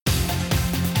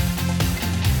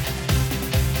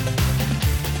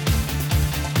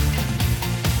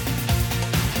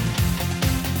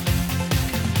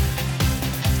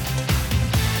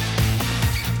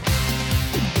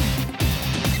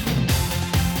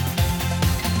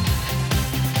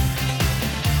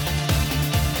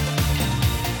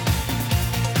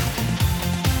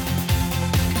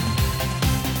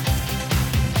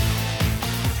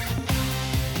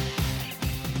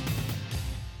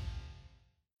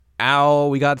Ow,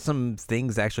 we got some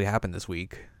things that actually happened this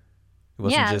week. It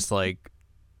wasn't Yeah, just like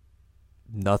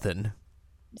nothing.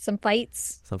 some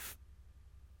fights. Some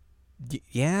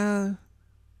yeah.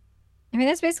 I mean,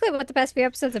 that's basically what the past few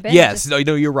episodes have been. Yes, Just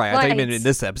no, you're right. I thought you meant in fights.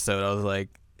 this episode. I was like,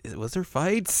 was there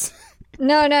fights?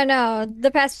 No, no, no.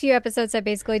 The past few episodes have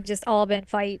basically just all been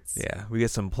fights. Yeah, we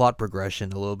get some plot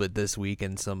progression a little bit this week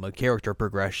and some character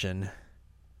progression.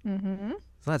 Mm-hmm.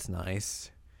 So that's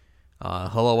nice.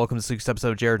 Hello, welcome to this week's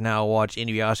episode of Jared Now Watch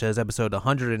Inuyasha's episode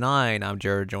 109. I'm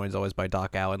Jared, joined as always by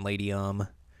Doc Al and Lady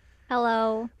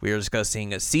Hello. We are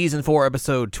discussing season 4,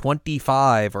 episode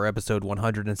 25, or episode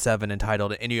 107,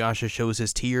 entitled Inuyasha Shows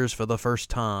His Tears for the First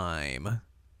Time.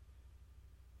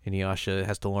 Inuyasha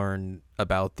has to learn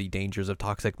about the dangers of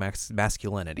toxic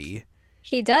masculinity.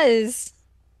 He does.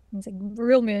 He's like,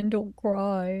 real men don't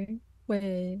cry.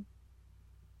 Wait.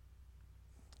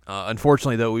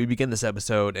 Unfortunately, though, we begin this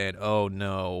episode and oh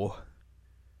no,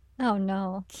 Oh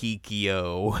no.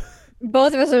 Kikyo.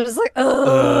 Both of us are just like,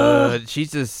 oh.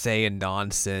 She's just saying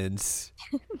nonsense.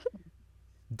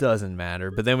 Doesn't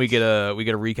matter. But then we get a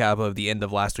recap of the end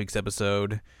of last week's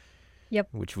episode. Yep.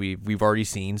 Which we've already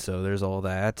seen, so there's all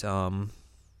that.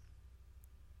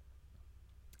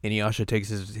 Inuyasha takes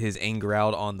his anger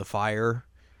out on the fire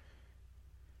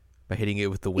by hitting it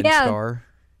with the wind Yeah, scar.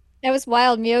 that was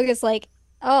wild. Myoga's like,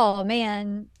 oh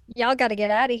man, y'all got to get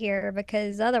out of here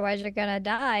because otherwise you're gonna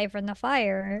die from the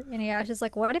fire. And Yasha's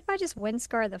like, what if I just wind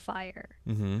scar the fire?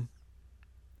 Mm-hmm.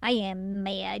 I am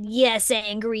mad. Yes,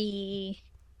 angry.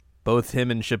 Both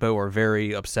him and Shippo are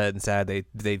very upset and sad.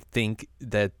 They think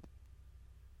that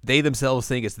they themselves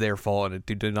think it's their fault and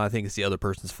do not think it's the other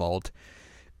person's fault.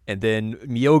 And then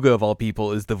Myoga, of all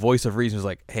people, is the voice of reason. Is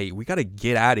like, hey, we got to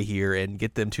get out of here and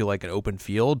get them to like an open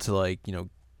field to like,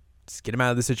 just get them out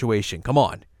of the situation. Come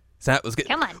on. Come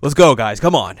on. Let's go, guys.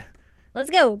 Come on. Let's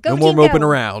go. No Go more team moping go.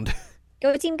 around.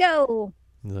 Go team go.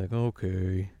 He's like,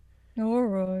 okay. All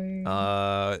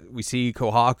right. We see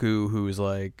Kohaku, who's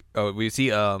like, we see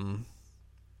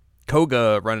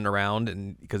Koga running around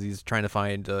and because he's trying to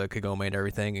find Kagome and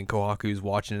everything, and Kohaku's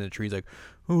watching in the trees like,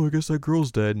 oh, I guess that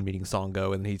girl's dead, and meeting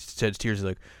Songo, and he sheds tears. He's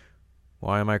like,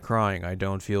 why am I crying? I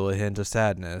don't feel a hint of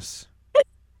sadness.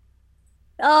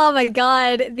 Oh my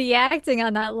God, the acting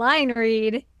on that line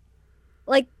read.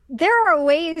 Like, there are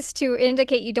ways to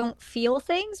indicate you don't feel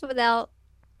things without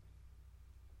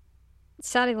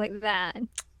sounding like that.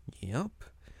 Yep.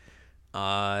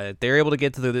 They're able to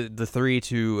get to the three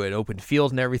to an open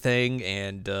field and everything,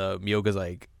 and Myoga's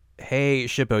like, hey,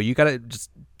 Shippo, you gotta just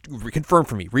reconfirm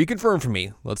for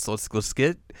me. Let's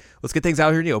get things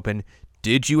out here in the open.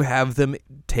 Did you have them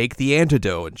take the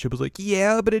antidote? And Shippo's like,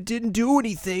 yeah, but it didn't do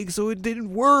anything, so it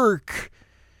didn't work.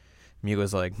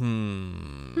 Myoga's like,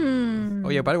 Oh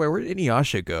yeah, by the way, where did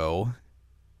Inuyasha go?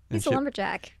 And He's a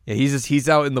lumberjack. yeah, he's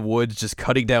out in the woods just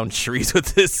cutting down trees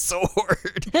with his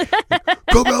sword.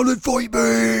 Come out and fight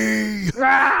me!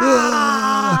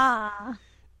 Ah! Rah!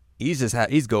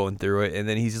 He's going through it, and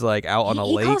then he's just like out on a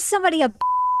He lake. calls somebody a.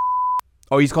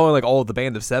 Oh, he's calling like all the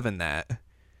band of seven that.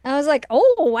 I was like,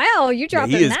 oh wow, you Yeah,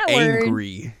 dropping he is that word.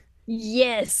 angry.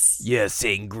 Yes. Yes,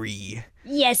 angry.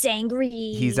 Yes, He's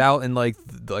angry. out in like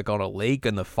on a lake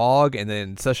in the fog, and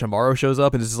then Sesshomaru shows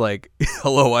up and is like,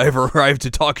 "Hello, I've arrived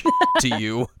to talk to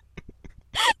you."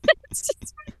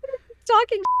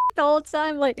 Talking the whole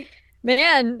time, like,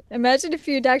 man, imagine if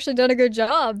you'd actually done a good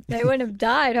job. They wouldn't have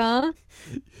died, huh?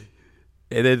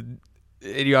 And then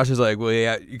Inuyasha's like, well,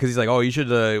 yeah, because he's like, oh, you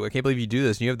should, I can't believe you do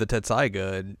this. And you have the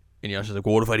Tenseiga. And Inuyasha's like,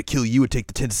 well, what if I had to kill you and take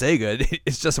the Tenseiga? And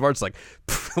it's just Mart's like,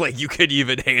 like, you couldn't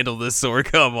even handle this sword.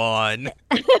 Come on.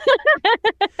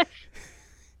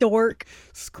 Dork.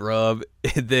 Scrub.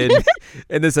 And then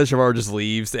Sesshomaru just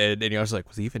leaves. And Inuyasha's like,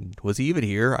 was he even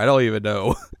here? I don't even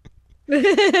know. But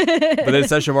then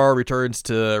Sesshomaru returns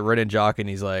to Ren and Jock and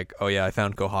he's like, oh, yeah, I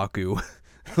found Kohaku.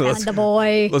 Found the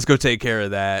boy. Let's go take care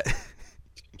of that.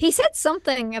 He said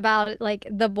something about like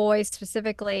the boy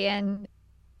specifically, and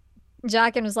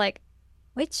Jockin was like,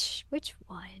 which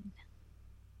one?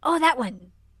 Oh, that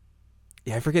one.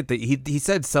 Yeah, I forget that he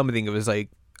said something. It was like,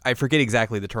 I forget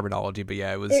exactly the terminology, but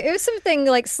yeah, it was. It was something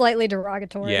like slightly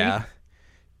derogatory. Yeah.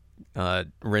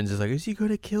 Ren's is like, is he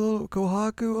going to kill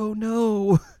Kohaku? Oh,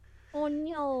 no. Oh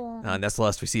no. And that's the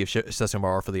last we see of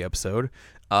Sesshomaru for the episode.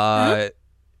 Huh?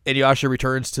 Inuyasha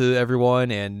returns to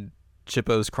everyone, and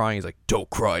Chippo's crying. He's like, don't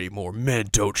cry anymore. Men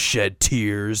don't shed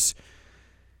tears.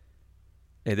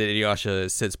 And then Inuyasha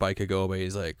sits by Kagome.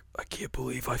 He's like, I can't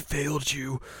believe I failed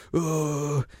you.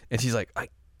 And she's like, I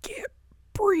can't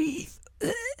breathe.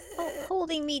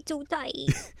 Holding me too tight.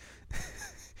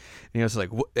 And Inuyasha's like,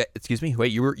 excuse me?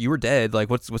 Wait, you were dead. Like,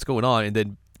 what's going on? And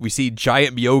then we see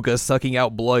giant Myoga sucking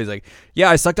out blood. He's like, yeah,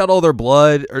 I sucked out all their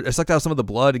blood, or I sucked out some of the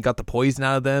blood and got the poison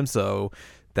out of them, so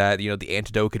that the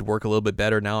antidote could work a little bit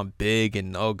better. Now I'm big,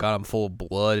 and oh god, I'm full of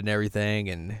blood and everything,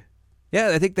 and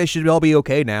yeah, I think they should all be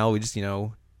okay now. We just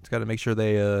just got to make sure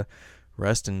they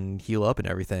rest and heal up and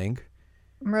everything.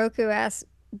 Moroku asks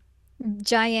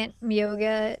giant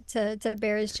Myoga to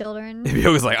bear his children. And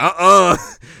Myoga's like,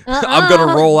 I'm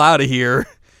gonna roll out of here.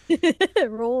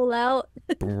 Roll out.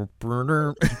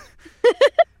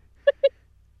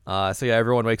 So yeah,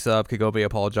 everyone wakes up. Kagome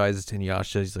apologizes to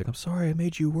Inuyasha. He's like, I'm sorry I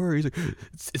made you worry. He's like,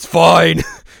 it's fine.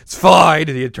 It's fine.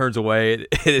 And he turns away.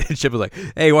 And Ship was like,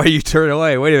 hey, why are you turning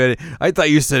away? Wait a minute. I thought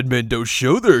you said men don't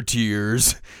show their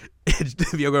tears. And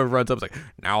Myoga runs up and is like,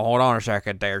 now hold on a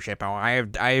second there,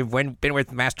 Shippo. I've been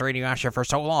with Master Inuyasha for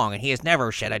so long, and he has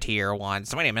never shed a tear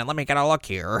once. Wait a minute, let me get a look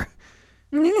here.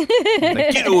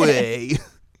 Like, get away.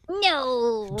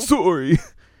 No. Sorry,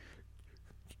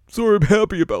 I'm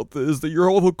happy about this, that you're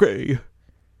all okay.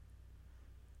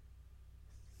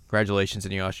 Congratulations,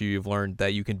 Inuyasha. You've learned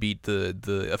that you can beat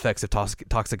the effects of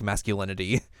toxic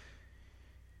masculinity.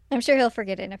 I'm sure he'll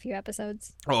forget it in a few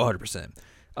episodes. Oh, 100%.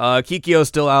 Kikyo's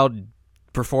still out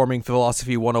performing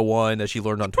Philosophy 101 that she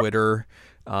learned on Twitter.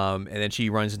 And then she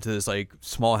runs into this like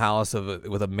small house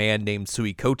with a man named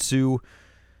Suikotsu,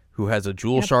 who has a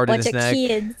jewel shard in his neck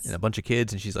and a bunch of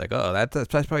kids, and she's like, oh, that's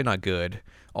probably not good.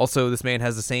 Also, this man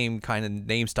has the same kind of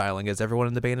name styling as everyone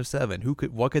in the Band of Seven.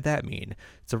 What could that mean?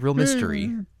 It's a real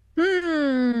mystery.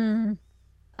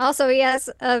 Also, he has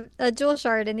a jewel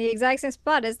shard in the exact same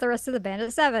spot as the rest of the Band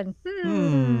of Seven.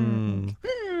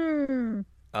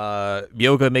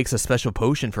 Myoga makes a special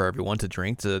potion for everyone to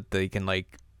drink so that they can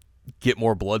like get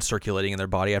more blood circulating in their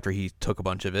body after he took a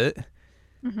bunch of it.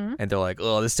 And they're like,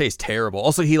 oh, this tastes terrible.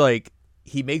 Also,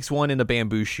 he makes one in a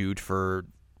bamboo shoot for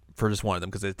just one of them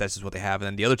because that's just what they have, and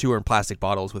then the other two are in plastic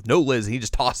bottles with no lids, and he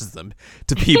just tosses them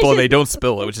to people and they don't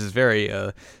spill it, which is very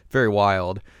very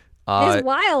wild. It's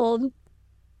wild.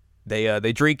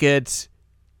 They drink it.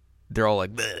 They're all like,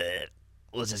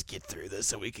 let's just get through this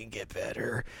so we can get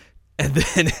better. And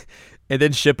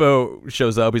then Shippo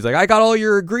shows up. He's like, I got all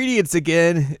your ingredients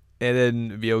again. And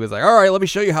then Myoga's like, all right, let me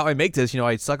show you how I make this.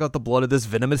 I suck out the blood of this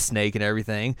venomous snake and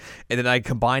everything. And then I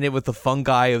combine it with the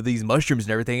fungi of these mushrooms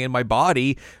and everything in my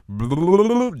body. Do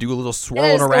a little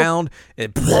swirling around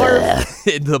and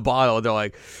into the bottle. And they're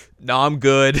like, no, I'm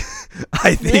good.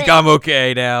 I think I'm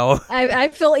okay now. I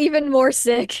feel even more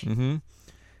sick. And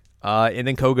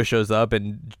then Koga shows up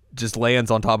and just lands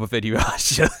on top of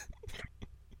Inuyasha.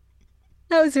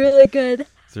 That was really good.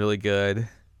 It's really good.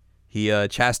 He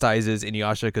chastises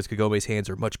Inuyasha because Kagome's hands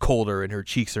are much colder and her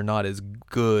cheeks are not as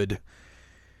good.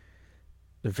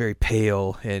 They're very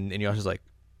pale, and Inuyasha's like,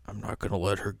 I'm not going to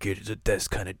let her get into this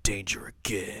kind of danger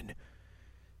again.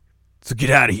 So get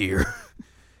out of here.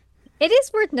 It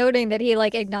is worth noting that he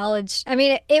acknowledged. I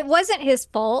mean, it wasn't his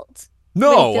fault.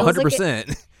 No,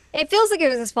 100%. It feels like it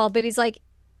was his fault, but he's like,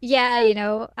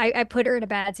 yeah, I put her in a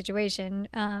bad situation.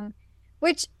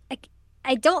 Which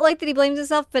I don't like that he blames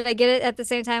himself, but I get it at the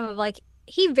same time of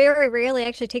he very rarely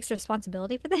actually takes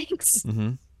responsibility for things.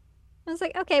 I was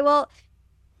like, okay, well,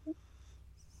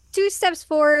 2 steps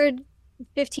forward,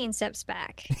 15 steps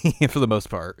back. For the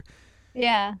most part.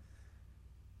 Yeah.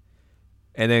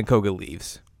 And then Koga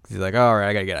leaves. He's like, all right,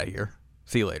 I gotta get out of here.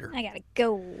 See you later. I gotta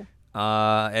go.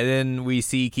 And then we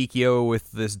see Kikyo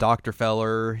with this doctor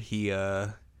feller.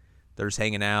 They're just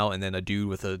hanging out, and then a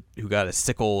dude who got a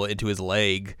sickle into his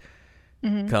leg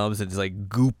comes and just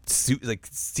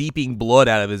seeping blood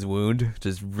out of his wound, which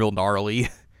is real gnarly.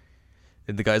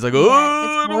 And the guy's like,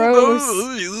 "Oh, gross."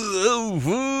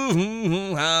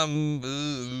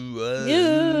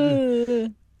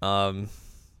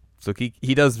 So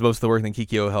he does most of the work, and then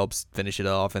Kikyo helps finish it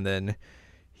off, and then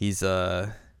he's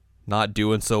not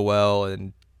doing so well,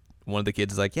 and one of the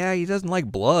kids is like, "Yeah, he doesn't like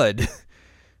blood." And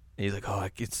he's like, "Oh,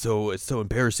 it's so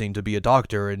embarrassing to be a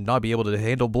doctor and not be able to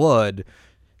handle blood.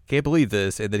 Can't believe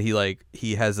this." And then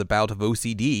he has a bout of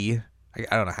OCD.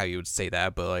 I don't know how you would say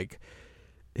that, but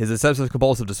his obsessive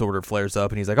compulsive disorder flares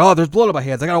up, and he's like, "Oh, there's blood on my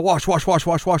hands. I gotta wash."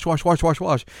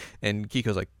 And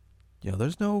Kiko's like,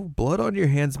 "There's no blood on your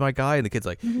hands, my guy." And the kid's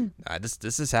like, nah, this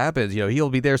just happens. He'll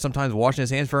be there sometimes washing his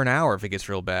hands for an hour if it gets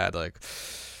real bad.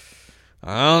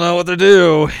 I don't know what to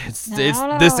do. It's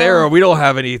this era. We don't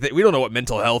have anything. We don't know what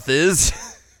mental health is.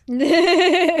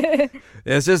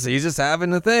 He's just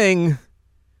having a thing.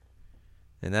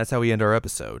 And that's how we end our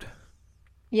episode.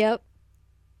 Yep.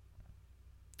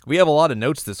 We have a lot of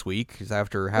notes this week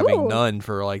after having none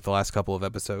for the last couple of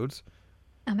episodes.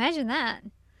 Imagine that.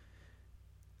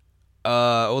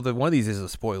 Well, one of these is a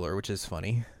spoiler, which is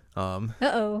funny.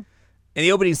 Uh-oh. In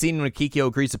the opening scene, when Kikyo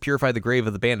agrees to purify the grave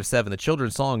of the Band of Seven, the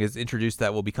children's song is introduced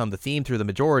that will become the theme through the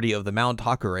majority of the Mount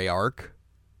Hakure arc.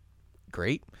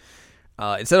 Great.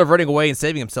 Instead of running away and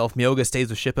saving himself, Myoga stays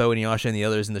with Shippo and Inuyasha and the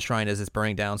others in the shrine as it's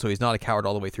burning down, so he's not a coward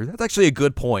all the way through. That's actually a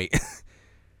good point.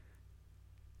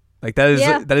 Like, that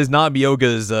is not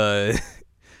Myoga's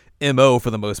MO for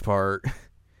the most part.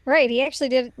 Right, he actually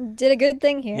did a good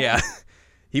thing here. Yeah.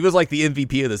 He was like the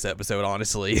MVP of this episode,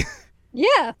 honestly.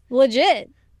 Yeah, legit.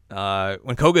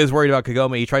 When Koga is worried about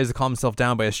Kagome, he tries to calm himself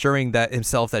down by assuring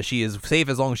himself that she is safe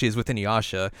as long as she is with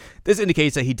Inuyasha. This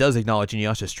indicates that he does acknowledge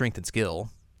Inuyasha's strength and skill.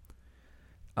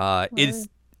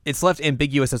 It's left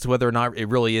ambiguous as to whether or not it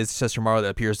really is Sesshomaru that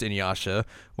appears to Inuyasha.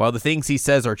 While the things he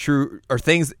says are things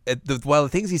that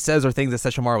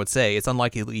Sesshomaru would say, it's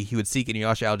unlikely he would seek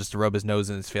Inuyasha out just to rub his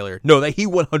nose in his failure. No, that he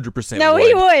 100% No, would.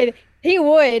 he would. He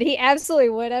would. He absolutely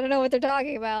would. I don't know what they're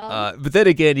talking about. But then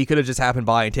again, he could have just happened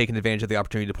by and taken advantage of the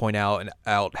opportunity to point out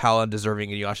how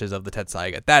undeserving Inuyasha is of the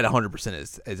Tetsaiga. That 100%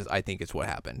 is I think, is what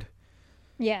happened.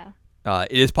 Yeah.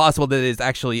 It is possible that it is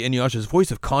actually Inuyasha's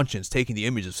voice of conscience taking the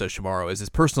image of Sesshomaru as his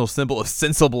personal symbol of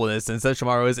sensibleness, and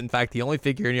Sesshomaru is, in fact, the only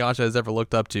figure Inuyasha has ever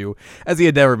looked up to, as he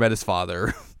had never met his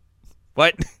father.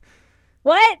 What?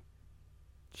 What?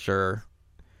 Sure.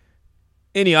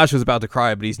 Inuyasha was about to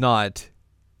cry, but he's not.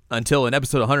 Until in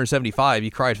episode 175, he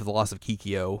cried for the loss of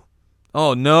Kikyo.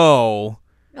 Oh, no.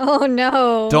 Oh,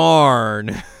 no.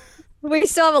 Darn. We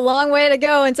still have a long way to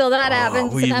go until that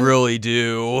happens. We really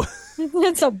do.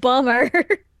 That's a bummer.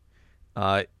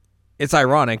 It's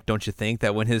ironic, don't you think,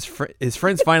 that when his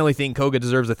friends finally think Koga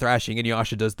deserves a thrashing,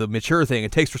 Inuyasha does the mature thing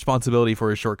and takes responsibility for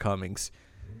his shortcomings.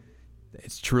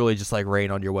 It's truly just like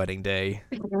rain on your wedding day.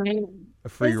 A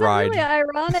free ride. Really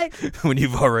ironic. When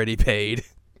you've already paid.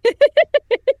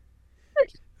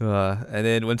 And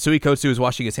then when Suikotsu is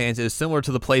washing his hands, it is similar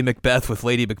to the play Macbeth with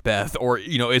Lady Macbeth, or,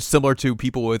 it's similar to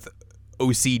people with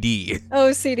OCD.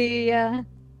 OCD, yeah.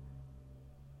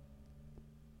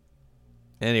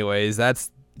 Anyways,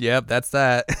 that's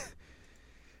that.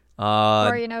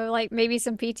 Or, like maybe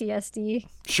some PTSD.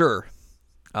 Sure.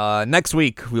 Next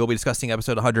week, we will be discussing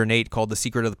episode 108 called The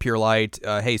Secret of the Pure Light.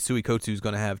 Hey, Suikotsu is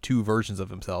going to have two versions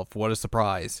of himself. What a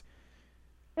surprise.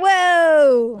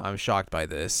 Whoa! I'm shocked by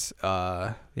this.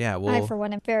 I, for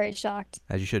one, am very shocked.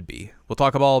 As you should be. We'll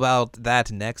talk all about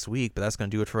that next week, but that's going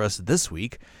to do it for us this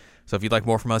week. So if you'd like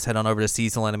more from us, head on over to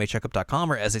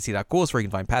seasonalanimecheckup.com or sac.cool, where you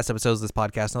can find past episodes of this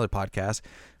podcast and other podcasts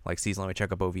like Seasonal Anime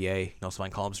Checkup OVA. You can also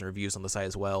find columns and reviews on the site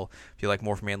as well. If you'd like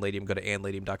more from Ann Ladium, go to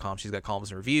annladium.com. She's got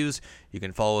columns and reviews. You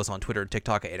can follow us on Twitter and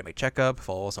TikTok at Anime Checkup.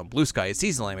 Follow us on Blue Sky at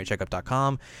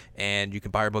seasonalanimecheckup.com. And you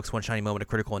can buy our books, One Shiny Moment, A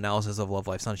Critical Analysis of Love,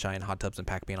 Life, Sunshine, Hot Tubs, and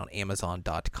Pac-Man on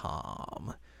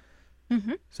Amazon.com.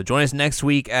 Mm-hmm. So join us next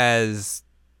week as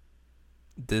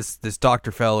this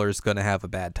Dr. Feller is going to have a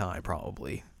bad time,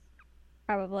 probably.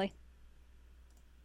 Probably.